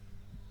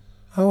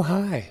Oh,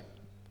 hi,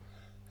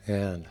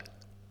 and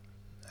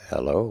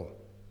hello.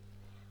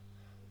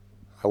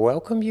 I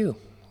welcome you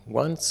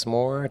once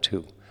more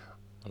to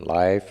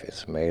Life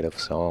is Made of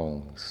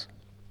Songs.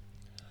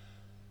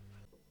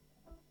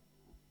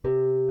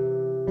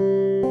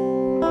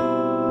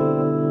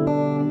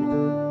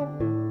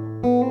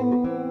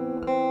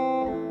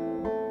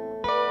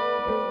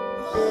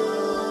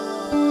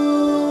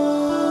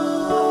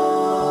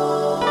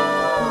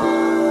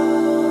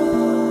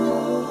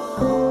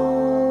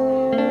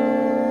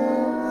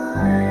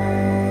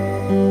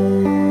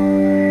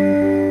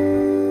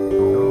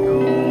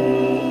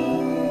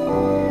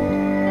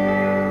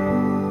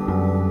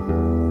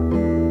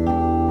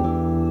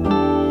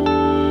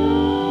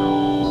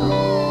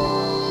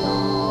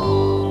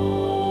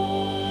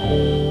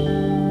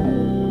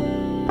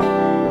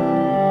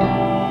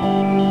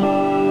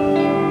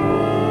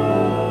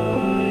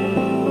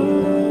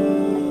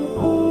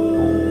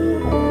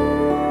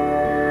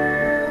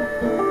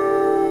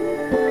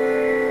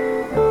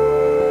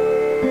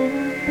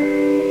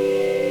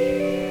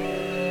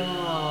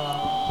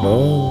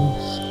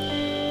 Flows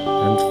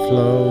and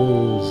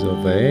flows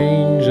of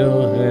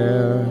angel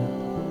hair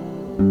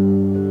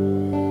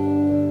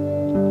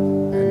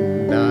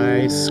and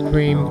ice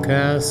cream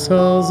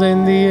castles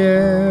in the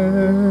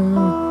air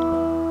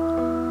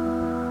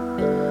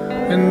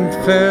and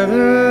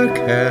feather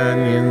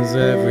canyons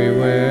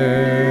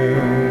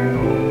everywhere.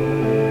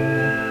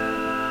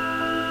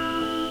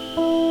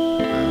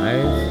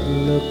 I've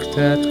looked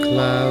at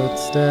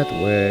clouds that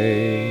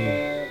way,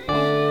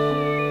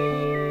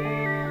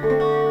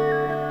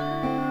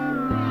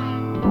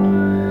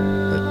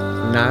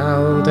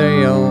 now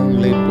they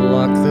only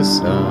block the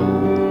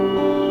sun.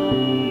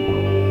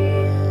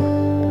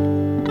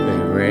 They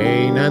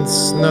rain and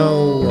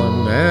snow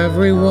on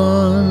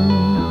everyone.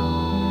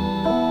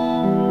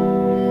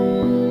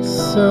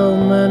 So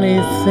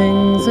many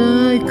things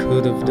I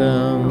could have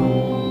done,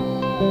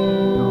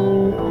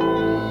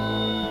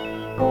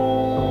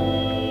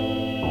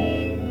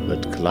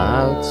 but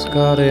clouds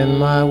got in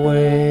my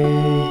way.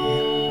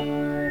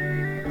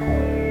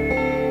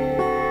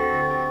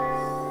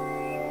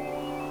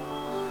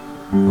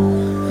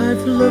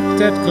 I've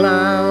looked at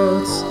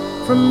clouds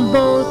from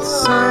both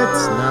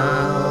sides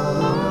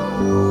now,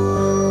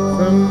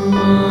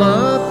 from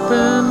up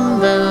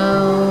and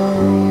down.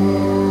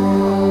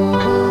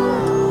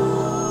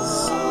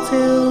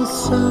 Still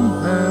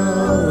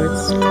somehow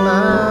it's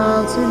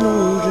clouds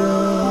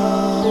illusions.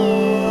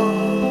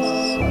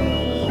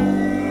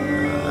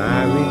 I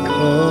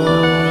recall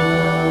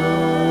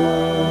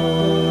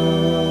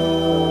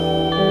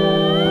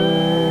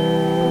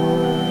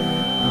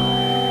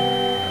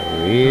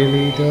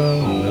really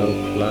don't know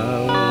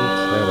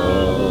clouds at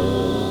all.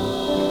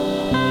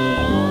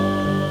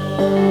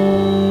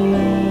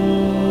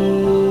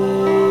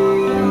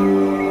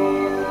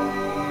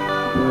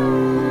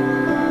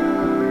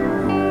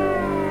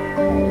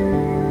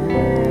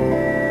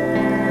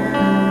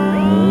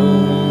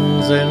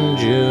 Moons and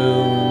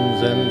Junes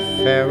and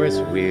Ferris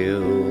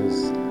wheels,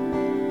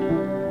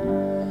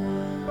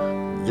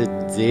 the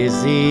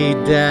dizzy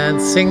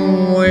dancing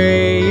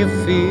way you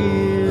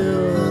feel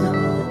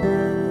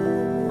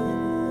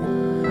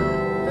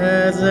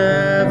as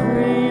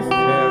every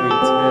fairy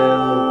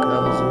tale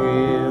comes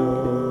real.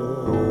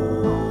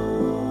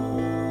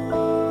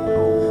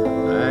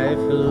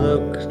 I've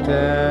looked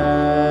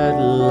at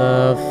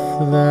love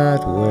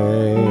that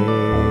way,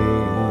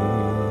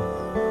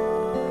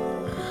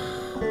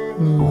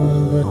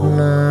 but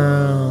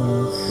now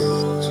it's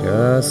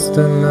just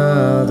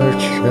another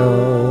show.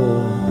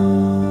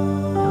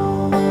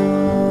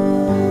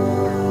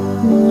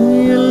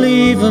 You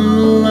leave them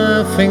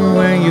laughing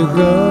when you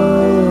go,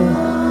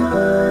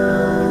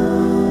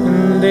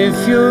 and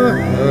if you're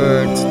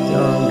hurt,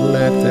 don't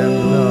let them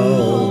know.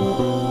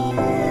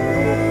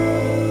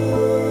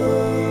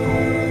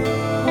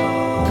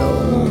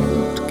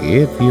 Don't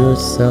give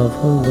yourself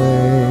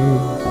away.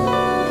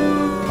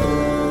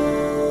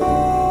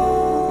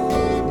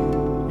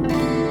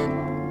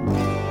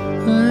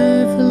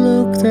 I've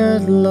looked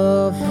at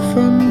love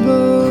from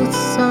both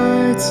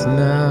sides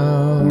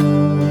now,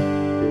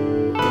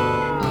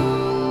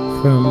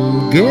 from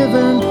give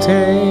and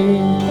take,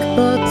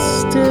 but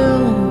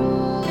still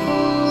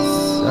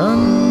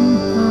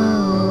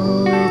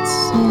somehow it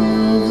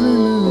seems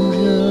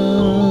illusions.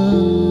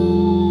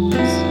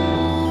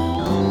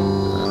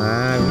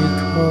 I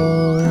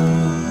recall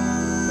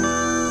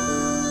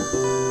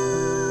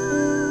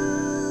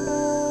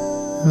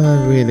I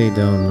really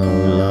don't know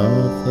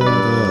love at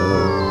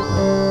all.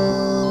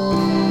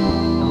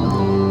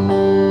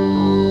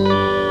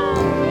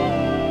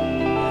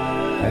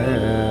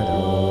 At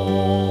all.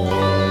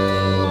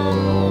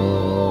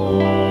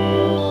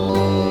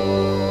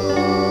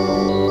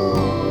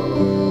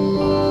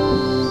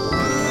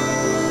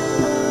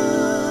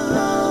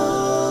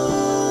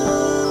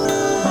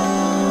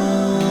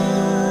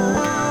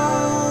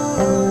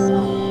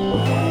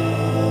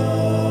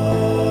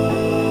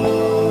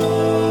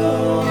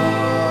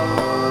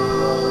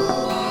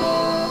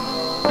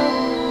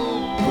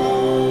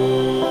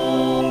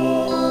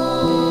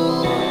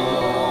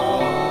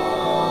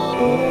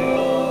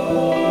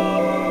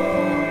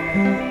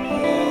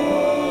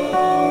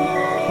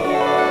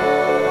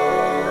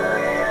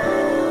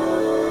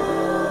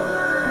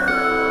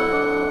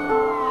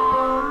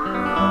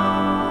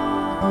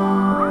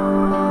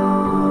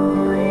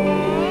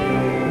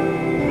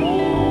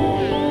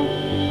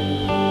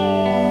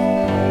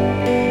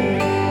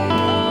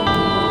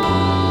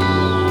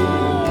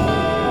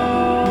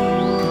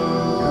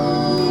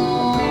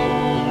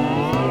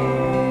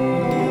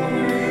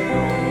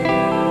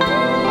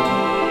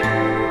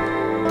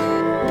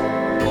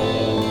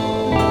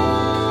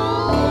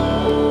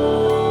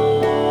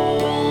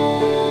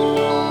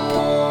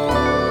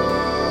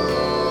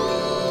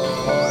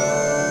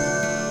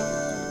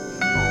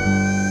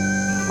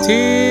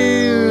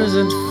 tears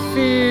and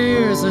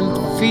fears and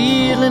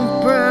feeling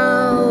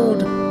proud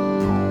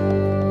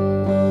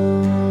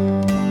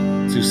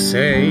to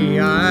say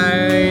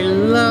I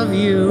love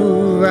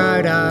you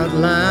right out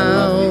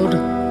loud.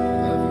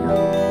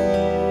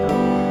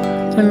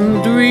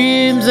 And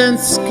dreams and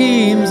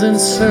schemes and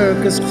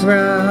circus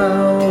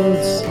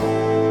crowds,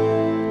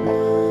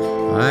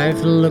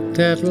 I've looked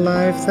at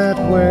life that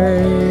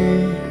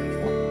way.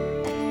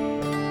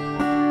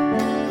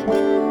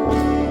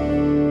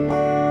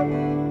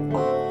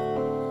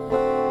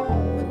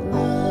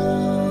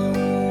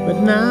 But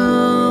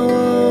now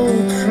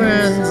old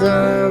friends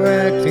are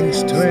acting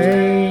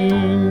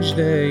strange.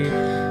 They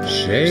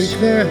shake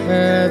their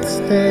heads,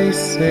 they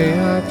say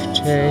I've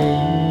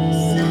changed.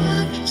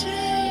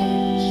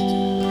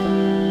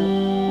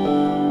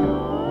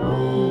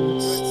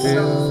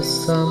 Still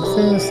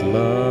something's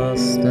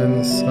lost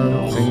and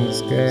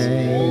something's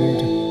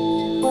gained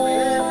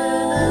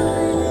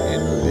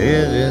in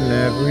living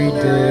every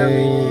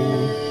day,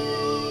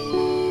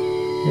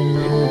 in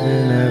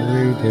living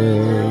every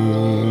day.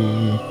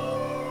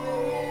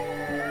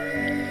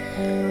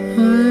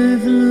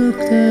 I've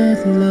looked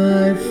at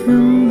life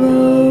from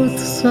both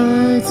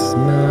sides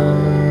now,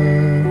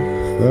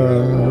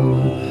 from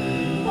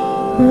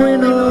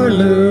win or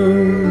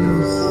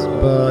lose,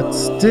 but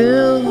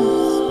still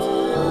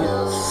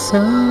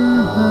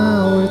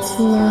somehow it's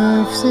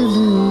life's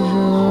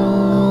illusions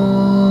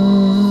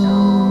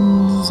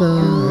I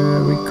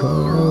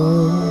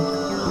recall.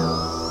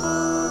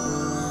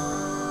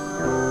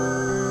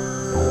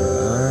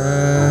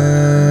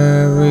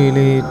 I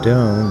really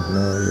don't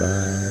know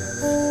life.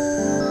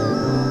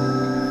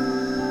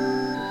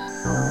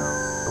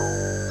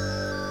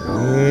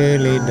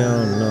 Really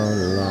don't know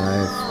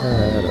life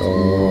at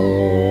all.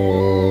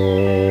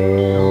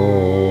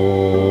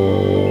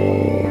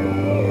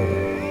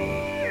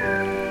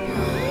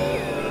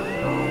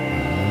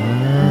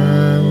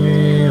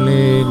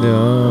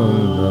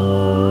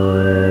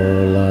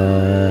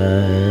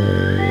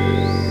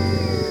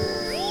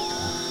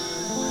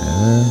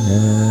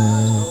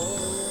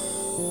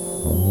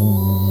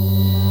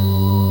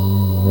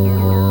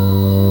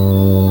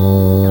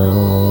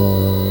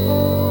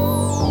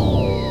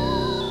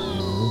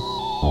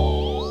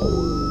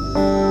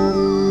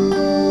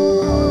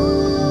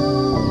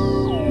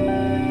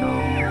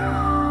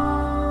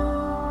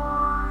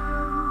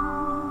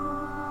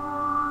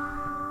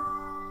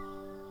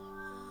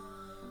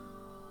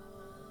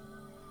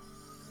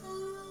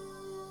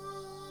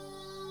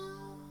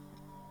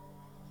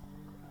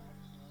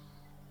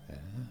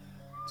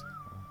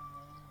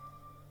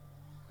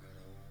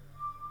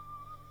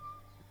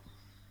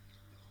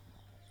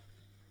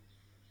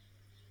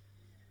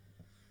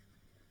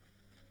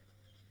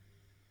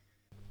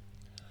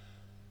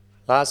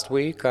 Last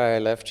week I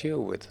left you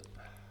with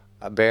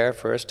a bare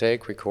first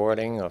take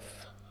recording of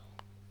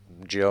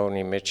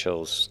Joni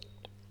Mitchell's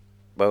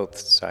Both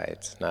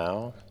Sides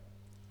Now.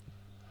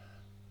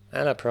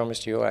 And I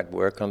promised you I'd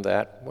work on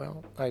that.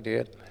 Well, I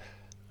did.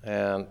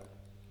 And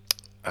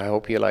I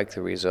hope you like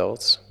the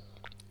results.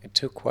 It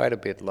took quite a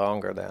bit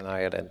longer than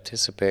I had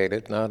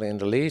anticipated, not in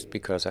the least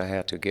because I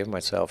had to give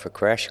myself a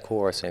crash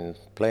course in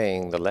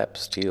playing the lap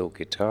steel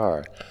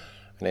guitar,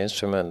 an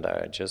instrument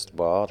I just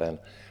bought and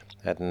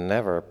had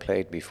never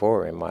played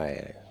before in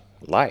my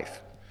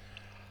life.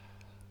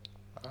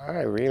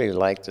 I really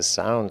liked the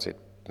sounds it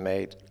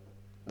made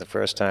the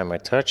first time I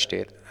touched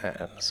it,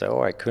 and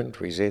so I couldn't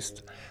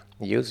resist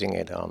using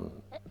it on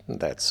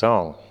that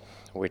song,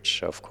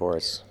 which of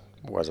course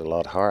was a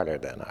lot harder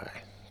than I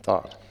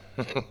thought.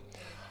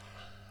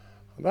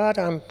 But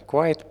I'm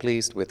quite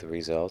pleased with the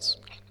results,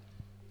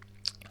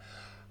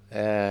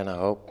 and I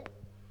hope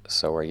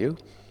so are you.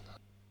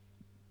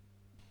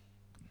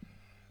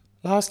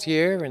 Last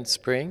year in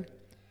spring,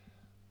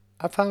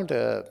 I found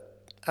an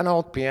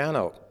old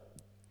piano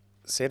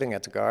sitting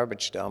at the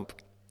garbage dump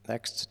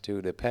next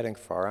to the petting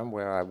farm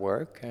where I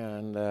work,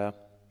 and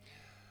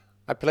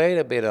I played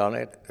a bit on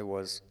it. It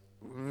was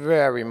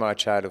very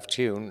much out of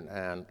tune,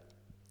 and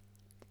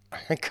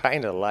I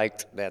kind of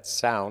liked that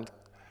sound.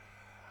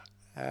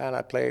 And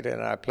I played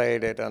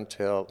it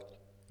until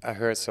I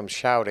heard some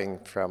shouting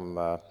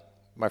from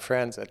my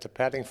friends at the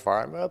petting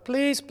farm.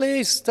 Please,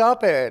 please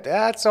stop it.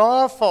 That's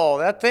awful.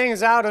 That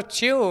thing's out of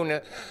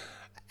tune.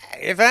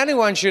 If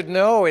anyone should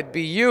know, it'd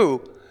be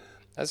you.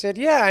 I said,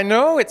 yeah, I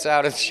know it's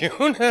out of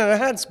tune.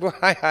 That's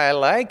why I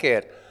like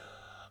it.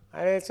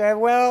 And they said,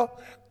 well,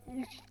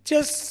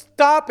 just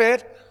stop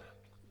it.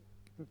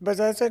 But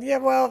I said, yeah,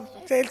 well,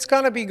 it's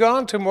going to be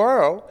gone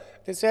tomorrow.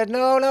 They said,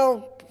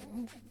 no,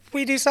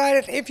 we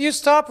decided if you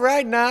stop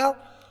right now,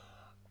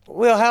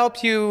 we'll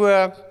help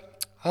you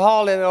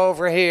haul it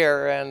over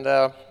here,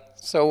 and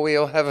so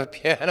we'll have a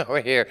piano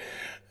here.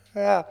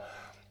 Yeah.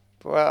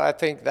 Well, I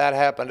think that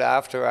happened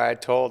after I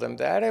told him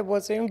that it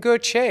was in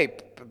good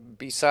shape.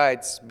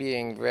 Besides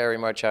being very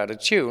much out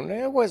of tune,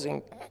 it was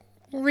in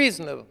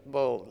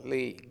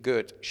reasonably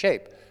good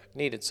shape.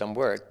 Needed some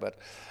work, but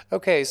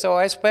okay, so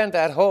I spent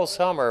that whole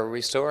summer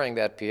restoring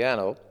that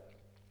piano,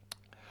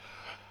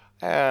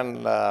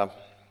 and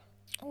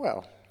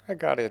Well, I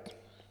got it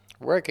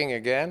working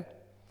again,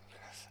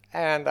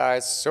 and I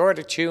sort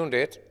of tuned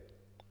it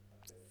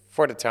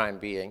for the time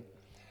being.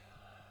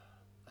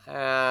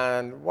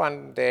 And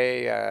one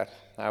day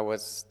I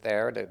was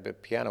there, the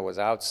piano was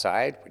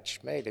outside,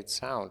 which made it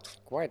sound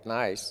quite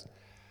nice.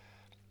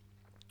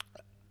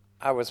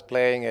 I was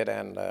playing it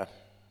and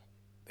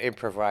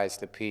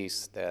improvised a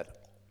piece that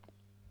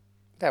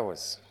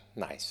was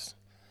nice.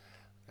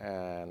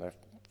 And a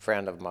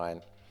friend of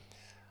mine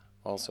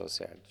also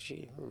said,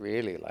 "She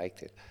really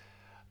liked it."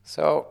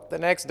 So the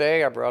next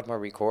day I brought my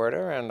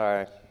recorder and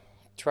I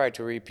tried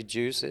to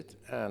reproduce it,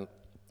 and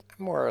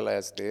more or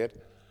less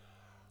did.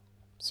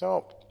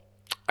 So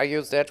I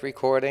used that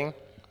recording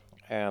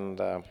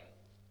and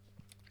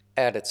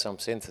added some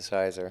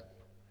synthesizer,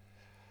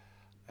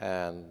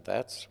 and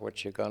that's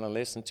what you're gonna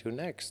listen to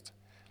next.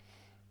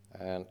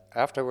 And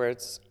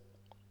afterwards,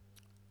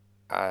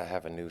 I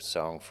have a new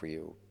song for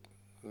you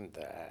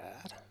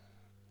that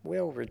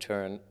will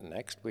return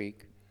next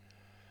week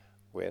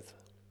with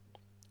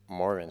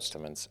more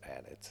instruments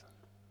added.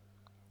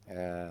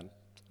 And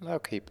I'll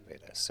keep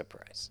it a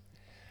surprise.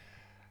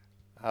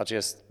 I'll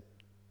just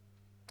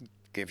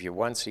give you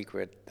one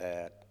secret,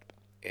 that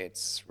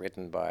it's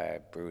written by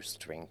Bruce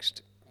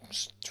Springsteen.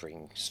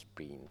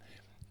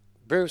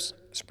 Bruce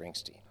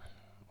Springsteen.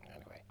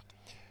 Anyway,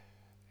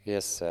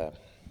 here's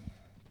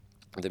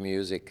the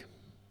music.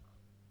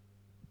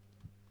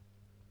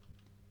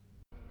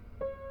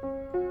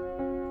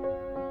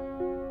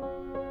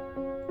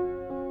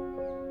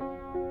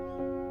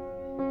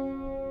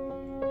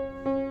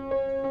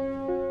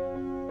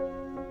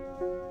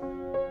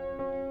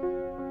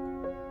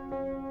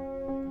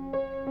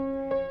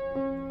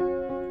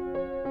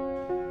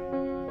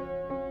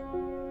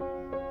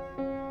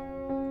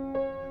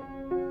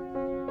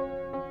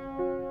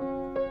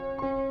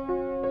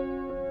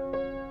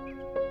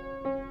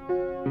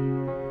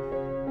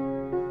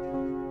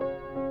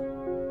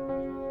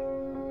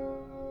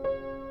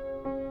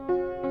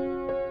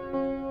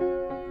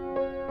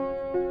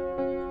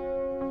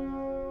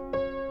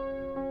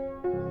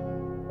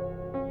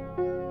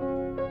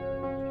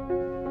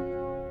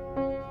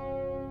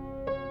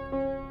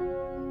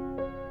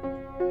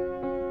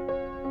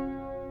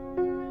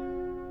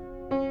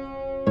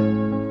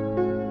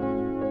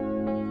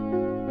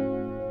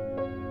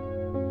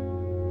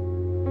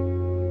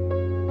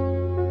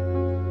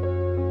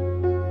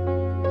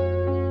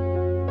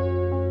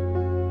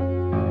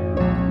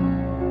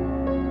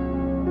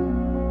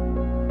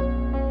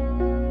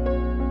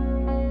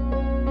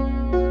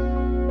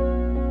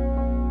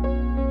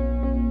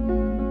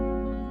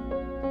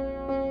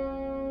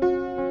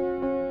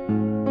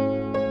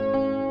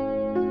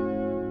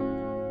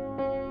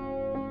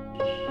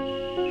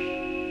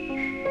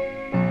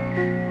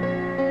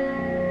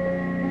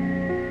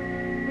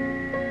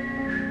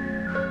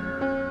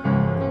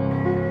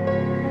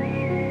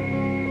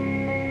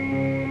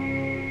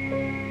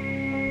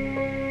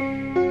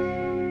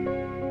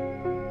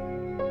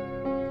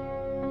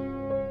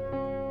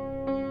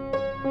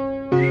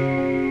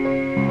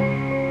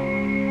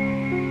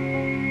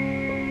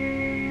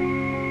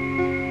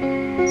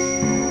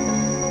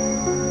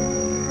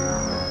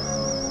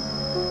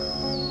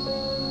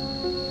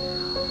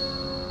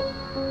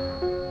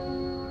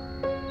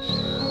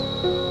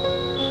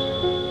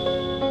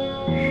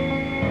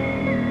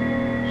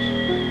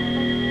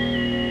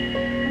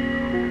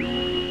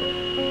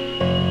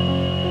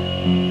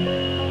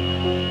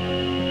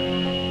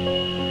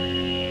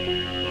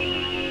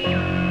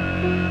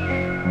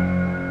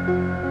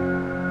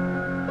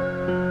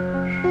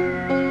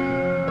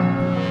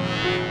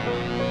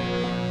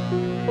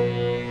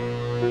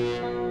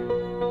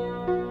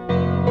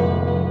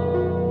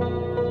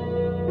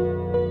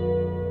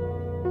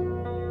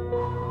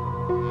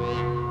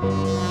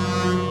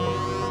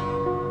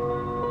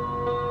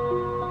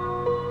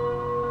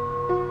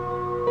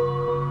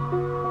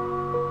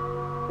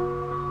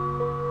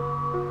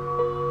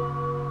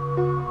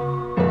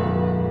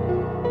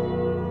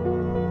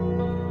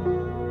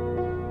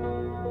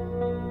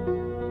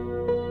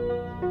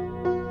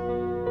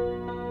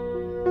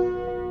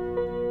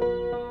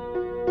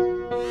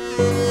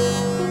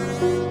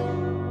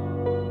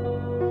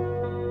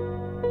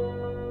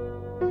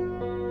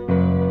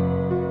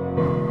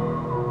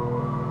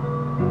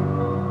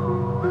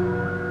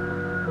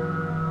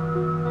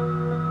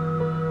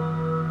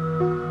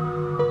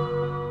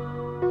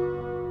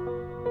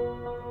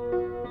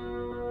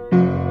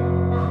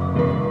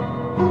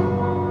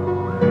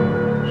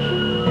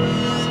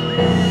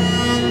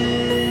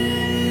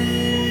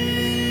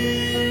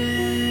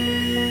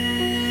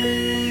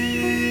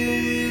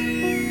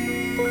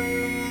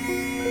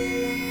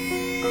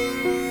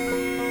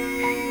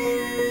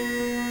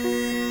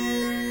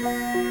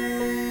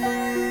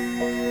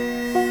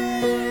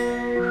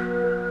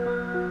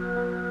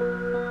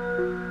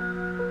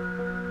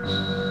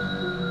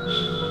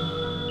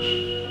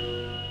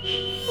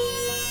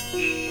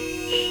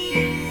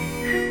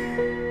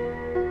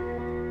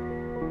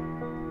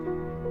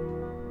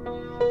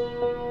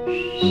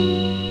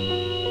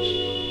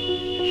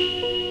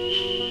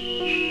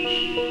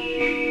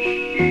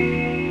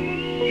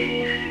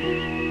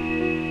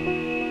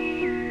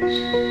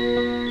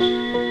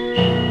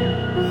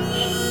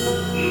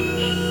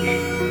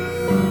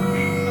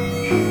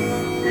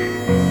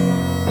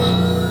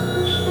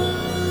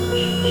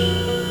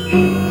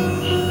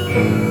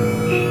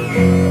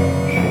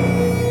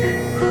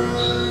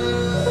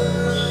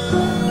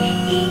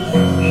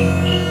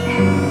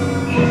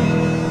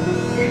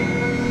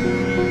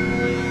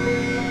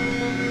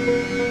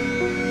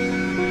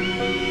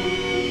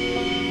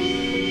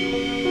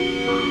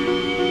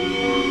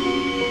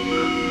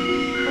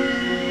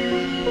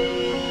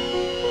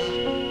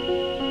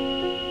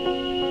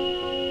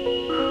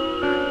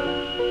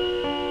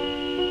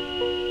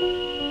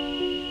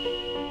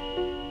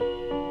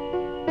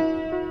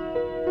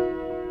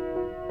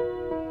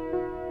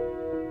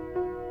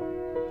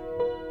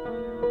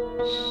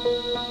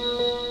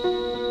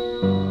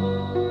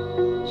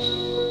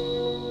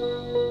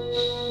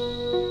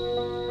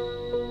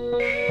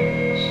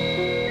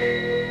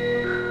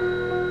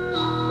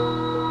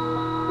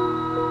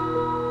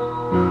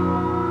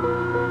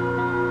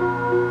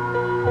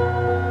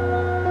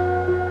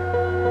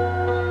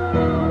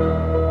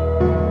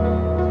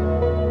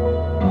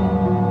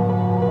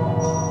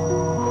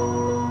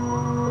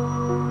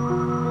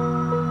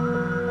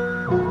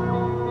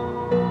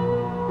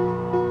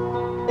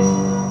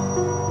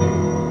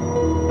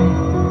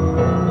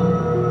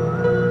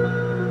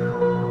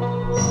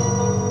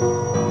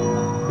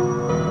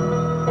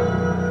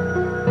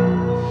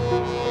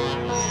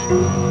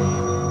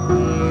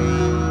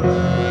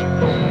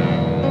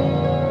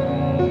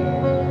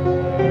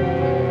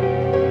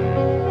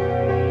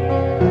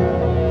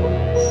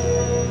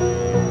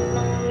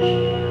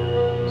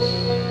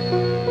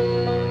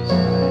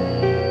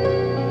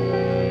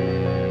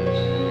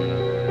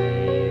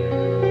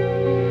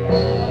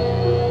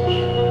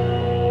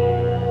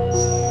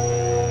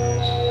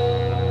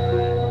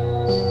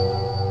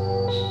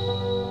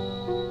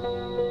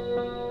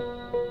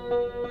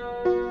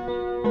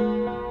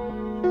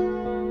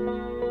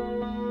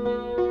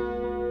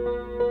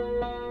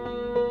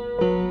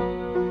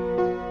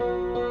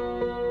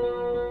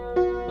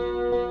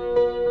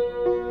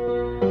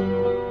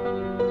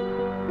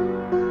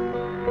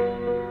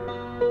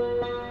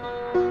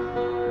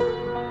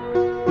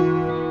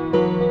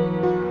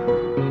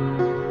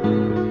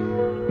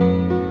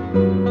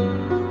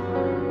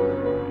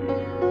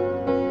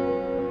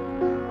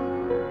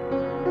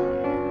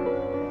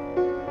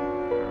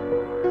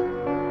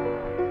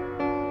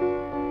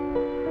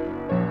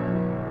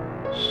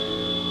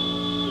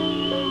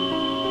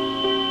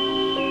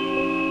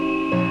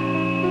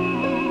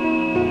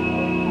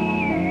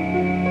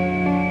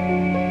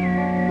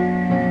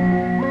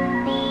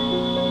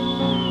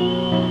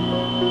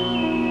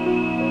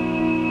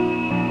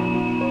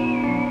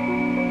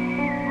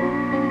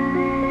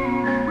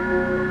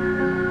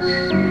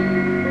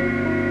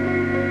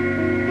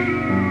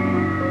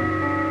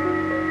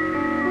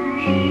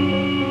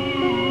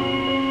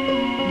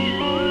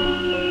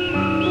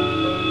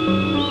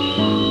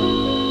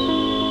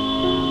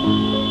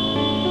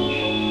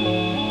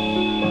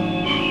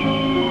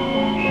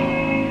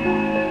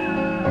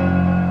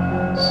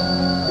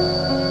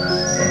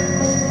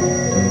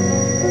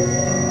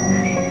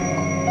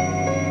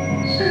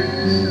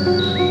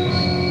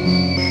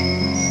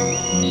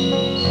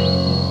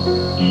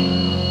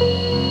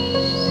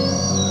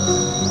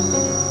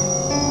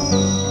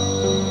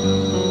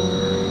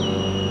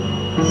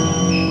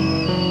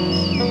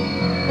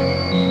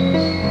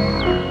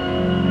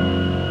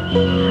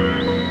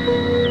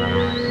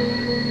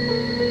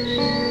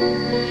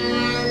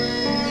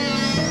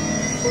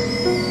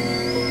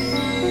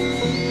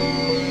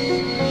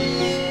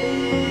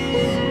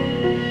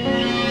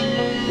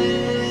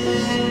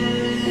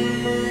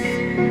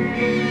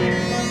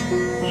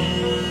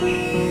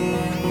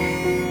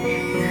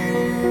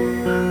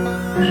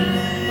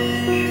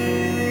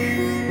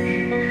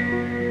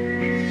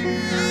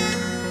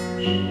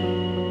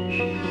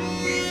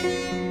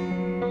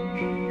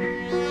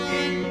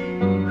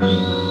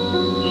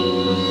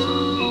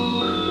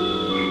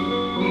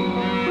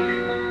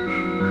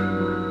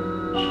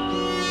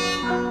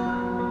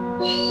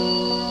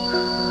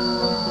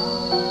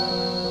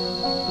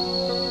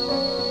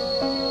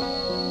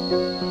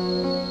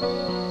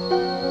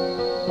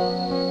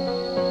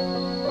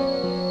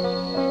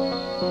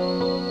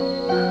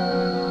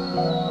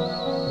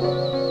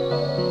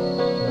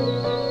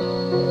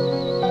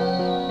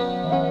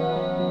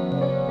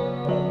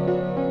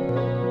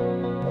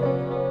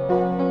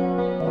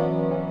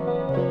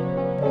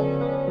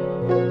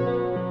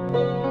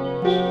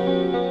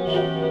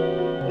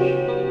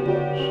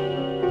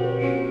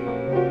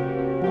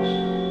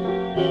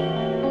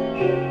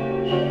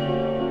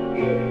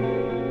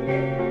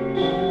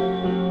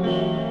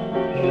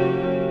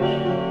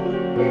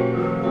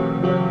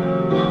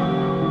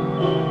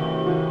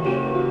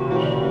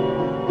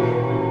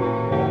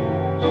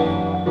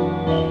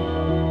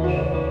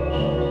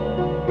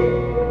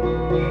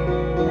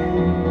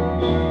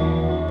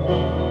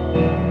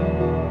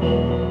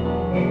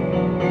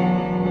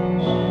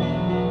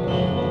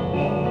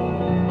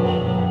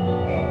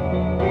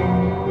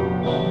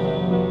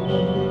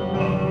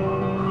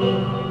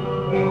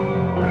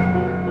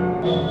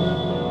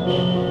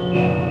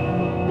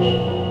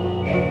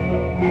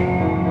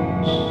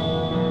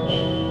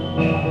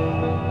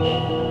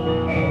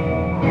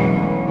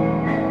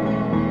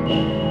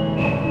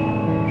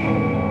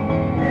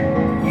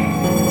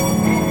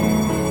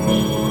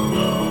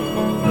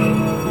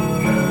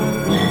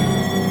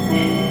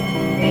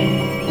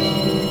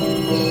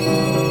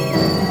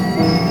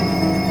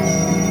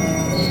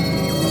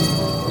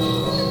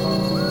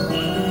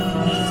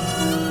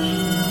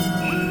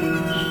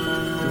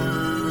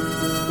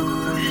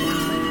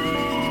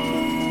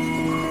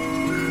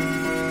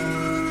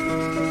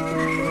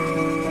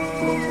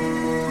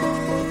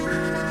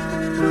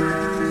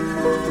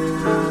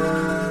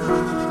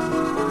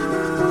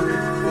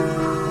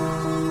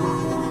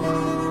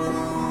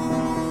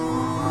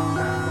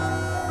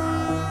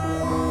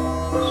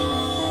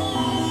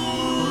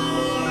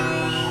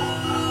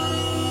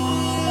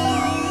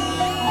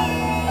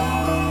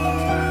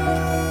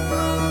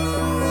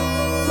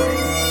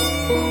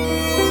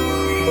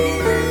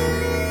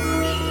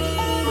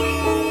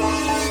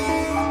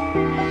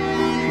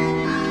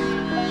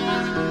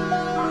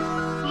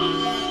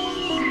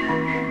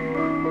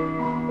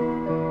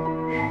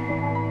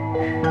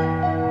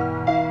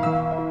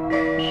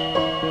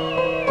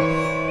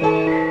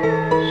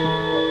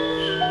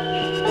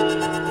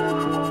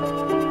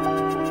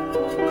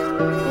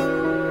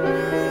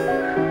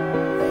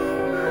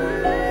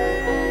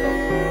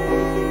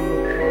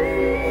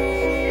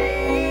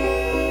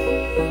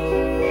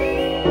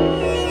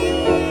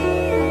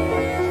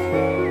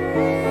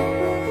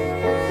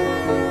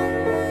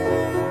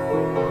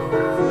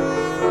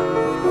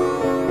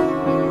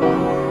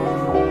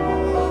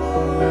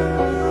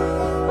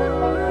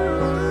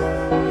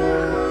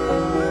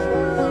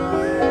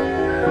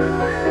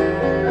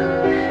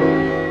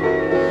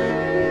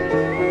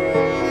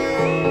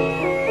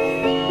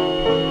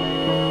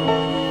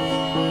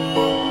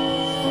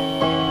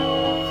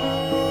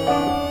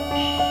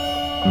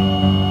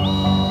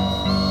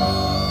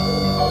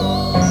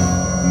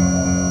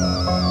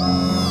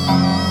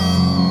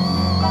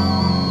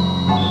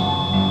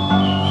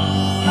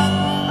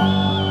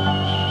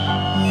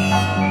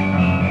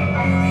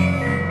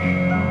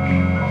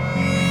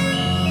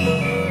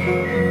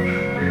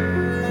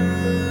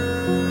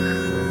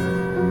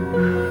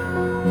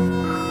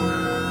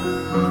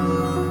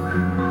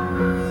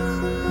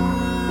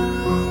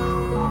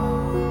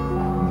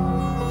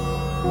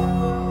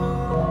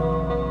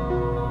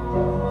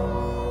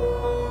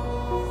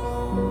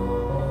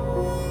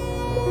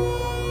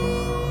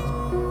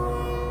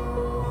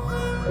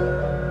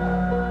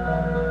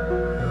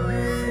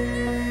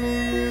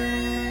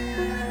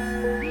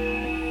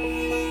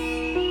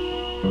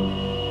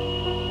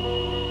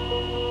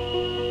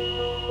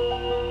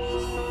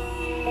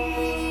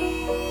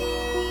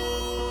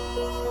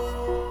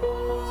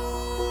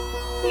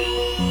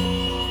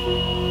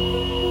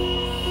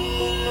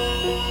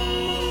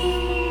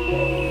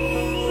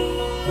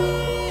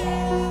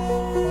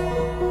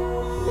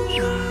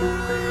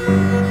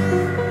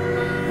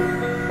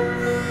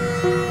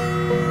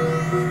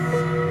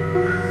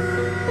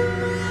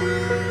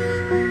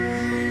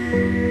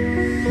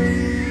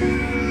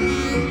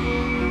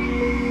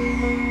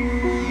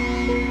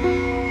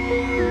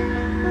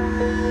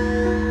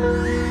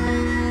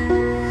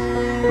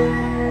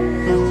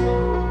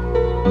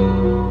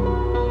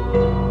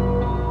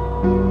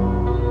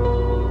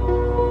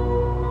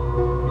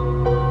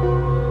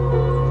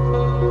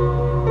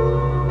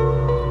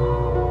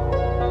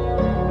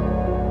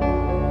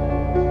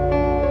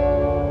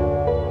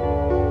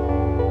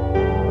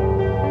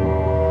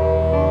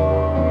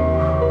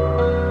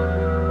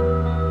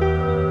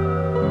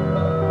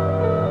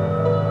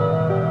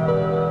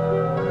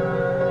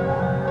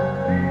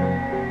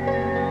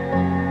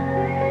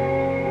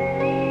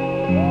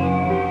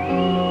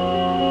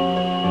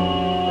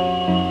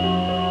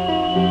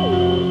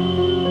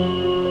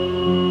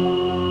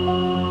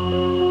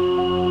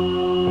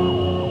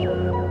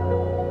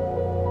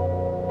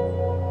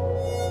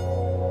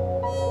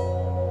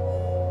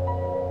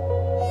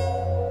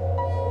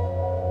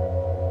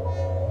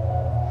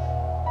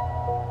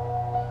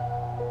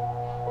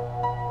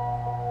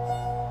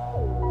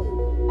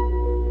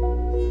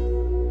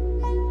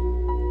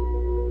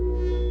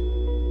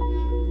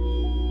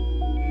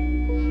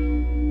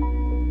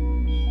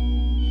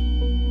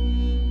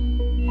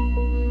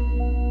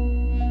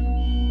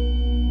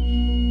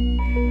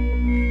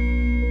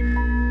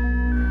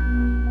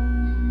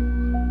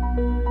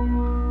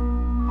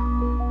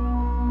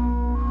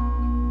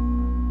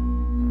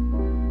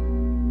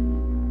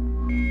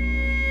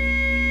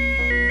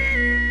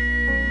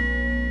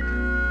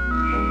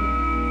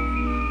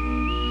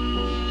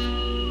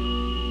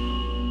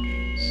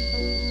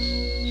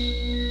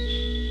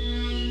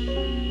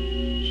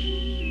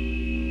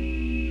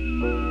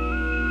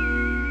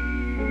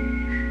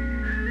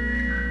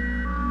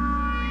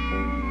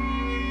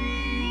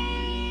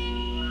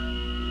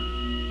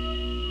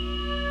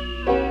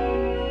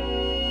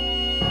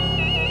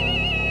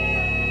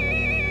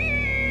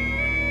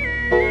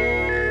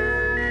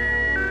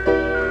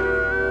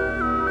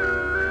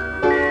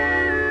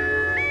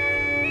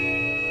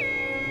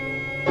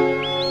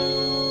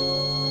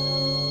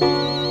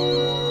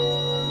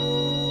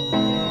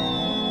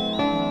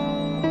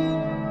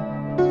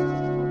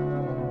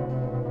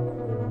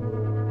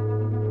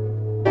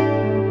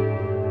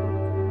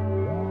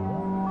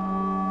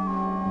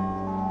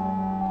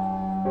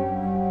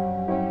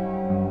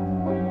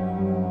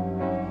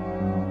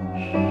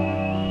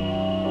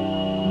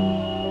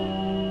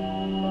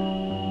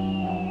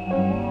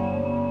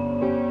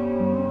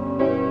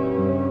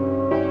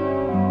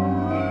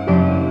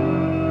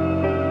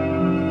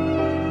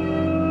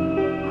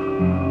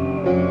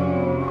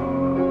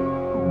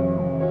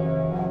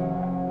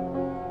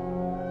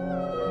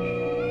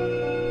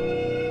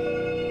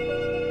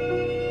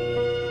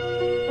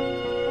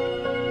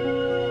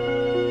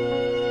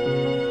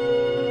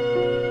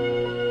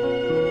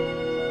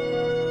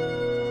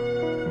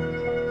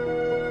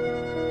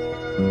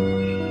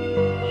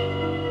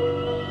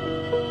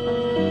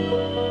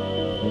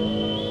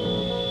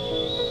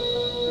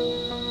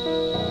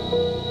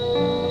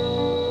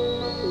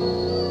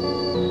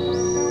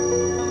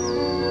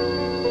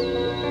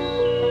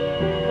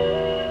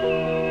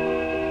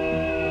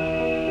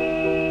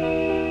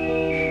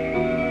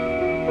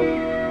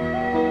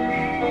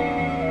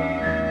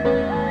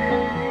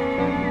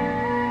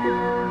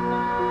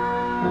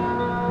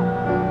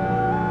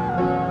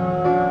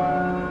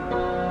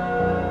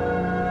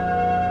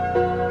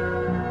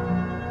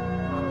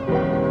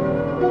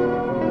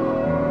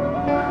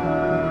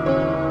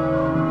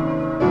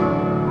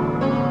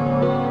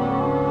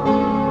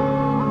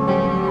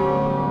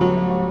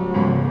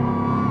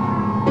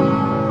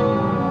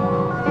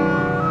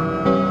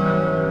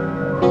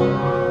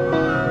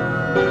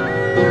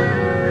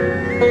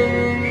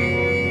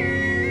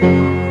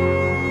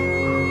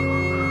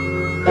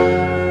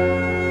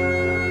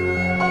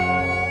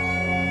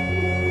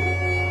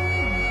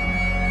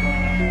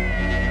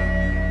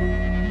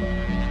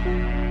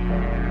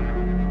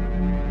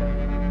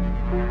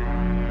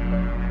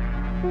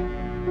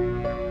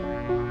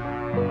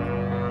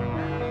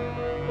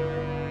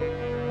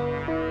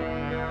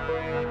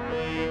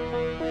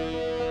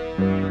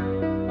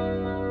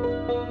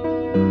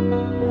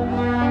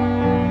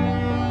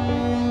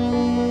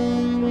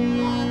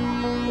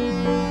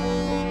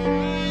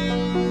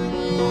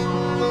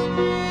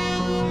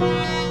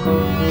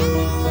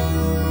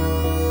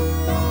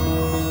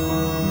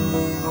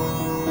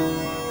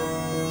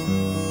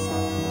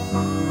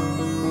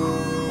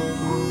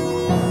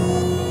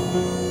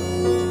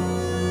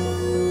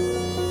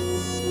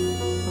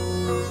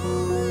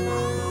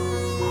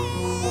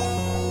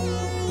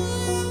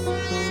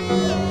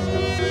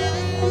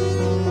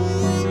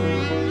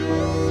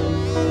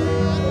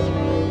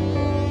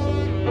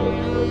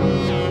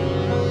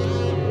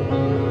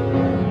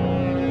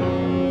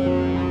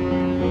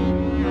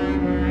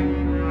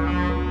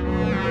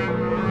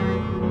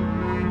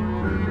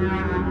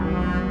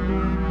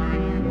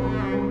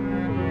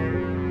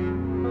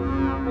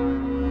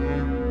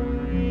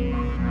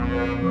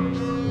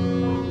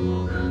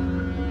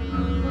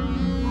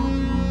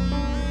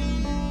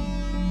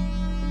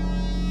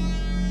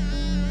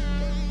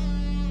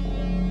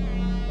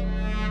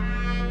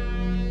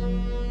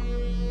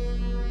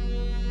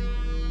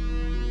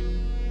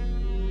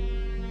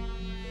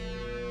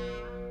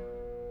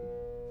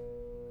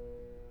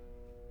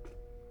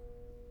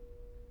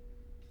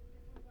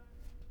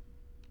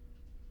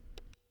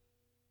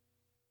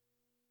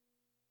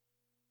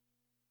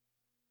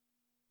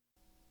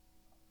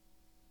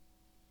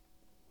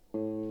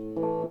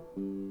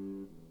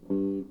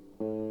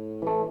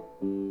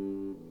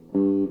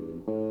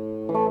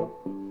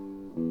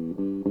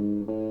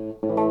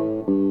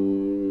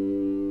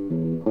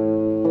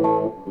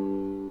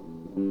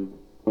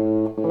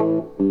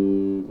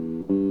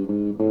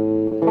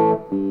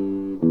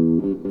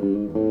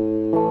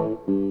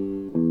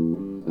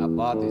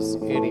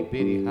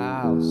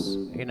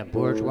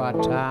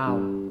 my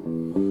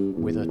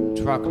town with a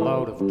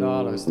truckload of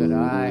dollars that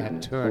I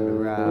had turned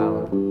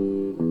around.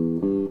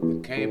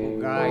 The cable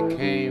guy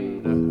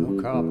came to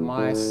hook up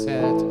my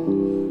set,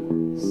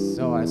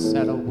 so I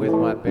settled with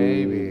my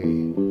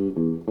baby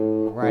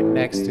right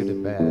next to the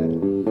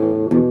bed.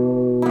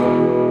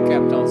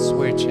 Kept on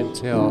switching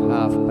till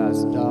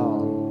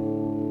dawn.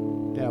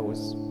 There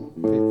was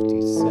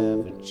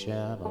 57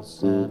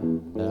 channels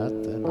and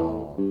nothing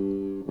on.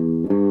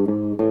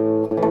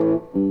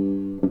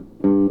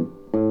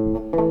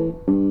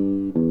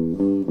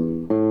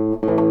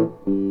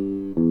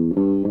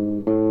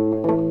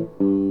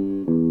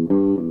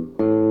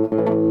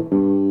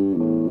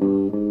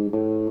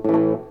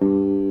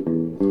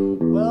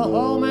 Well,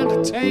 home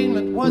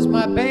entertainment was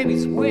my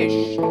baby's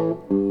wish,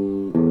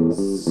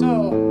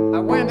 so I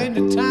went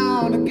into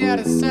town to get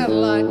a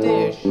satellite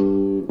dish.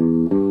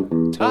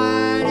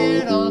 Tied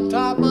it on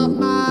top of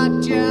my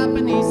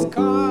Japanese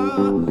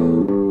car,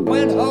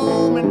 went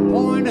home and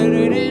pointed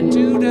it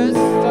into the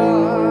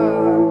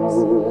stars.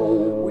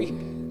 We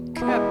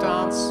kept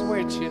on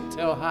switching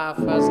till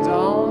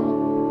dawn.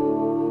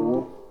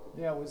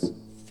 There was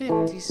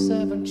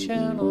 57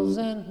 channels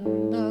and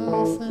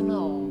nothing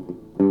on.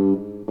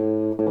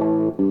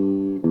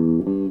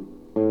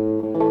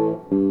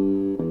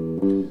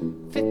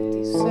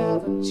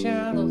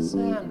 Channels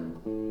and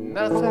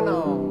nothing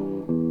on.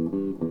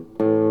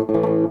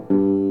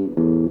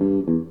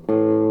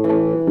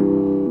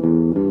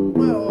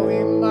 Well,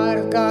 we might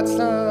have got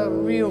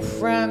some real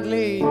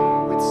friendly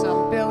with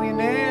some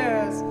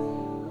billionaires.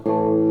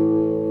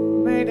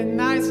 Made it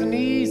nice and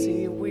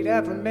easy if we'd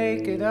ever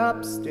make it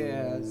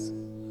upstairs.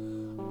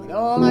 But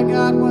all I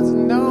got was a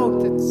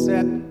note that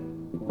said,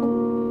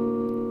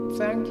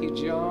 "Thank you,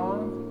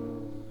 John.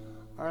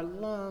 Our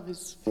love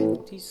is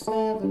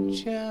 57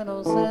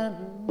 channels and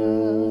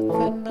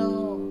nothing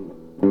on."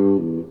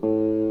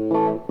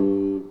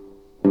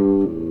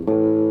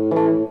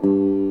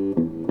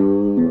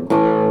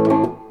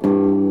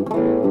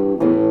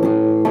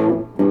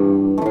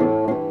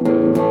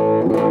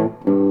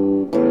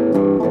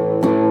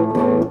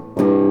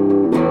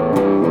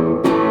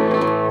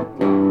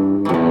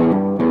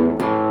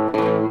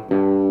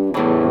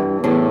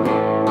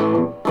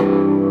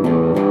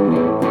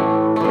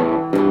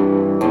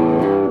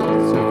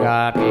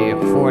 Got me a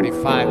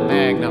 45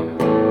 Magnum,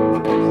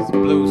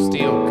 blue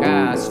steel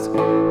cast,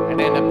 and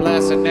in the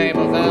blessed name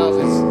of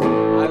Elvis,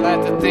 I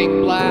let the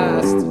thing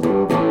blast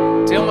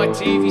till my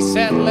TV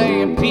set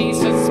lay in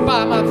pieces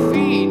by my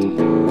feet.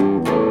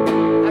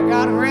 I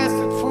got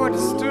arrested for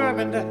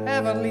disturbing the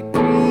heavenly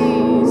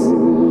peace.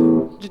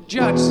 The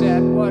judge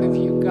said, "What have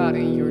you got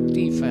in your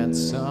defense,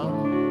 son?"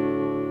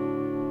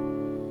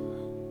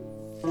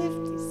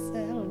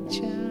 57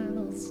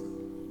 channels,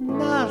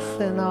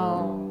 nothing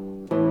on.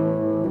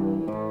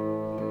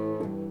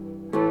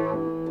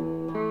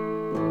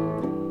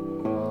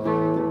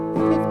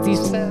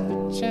 57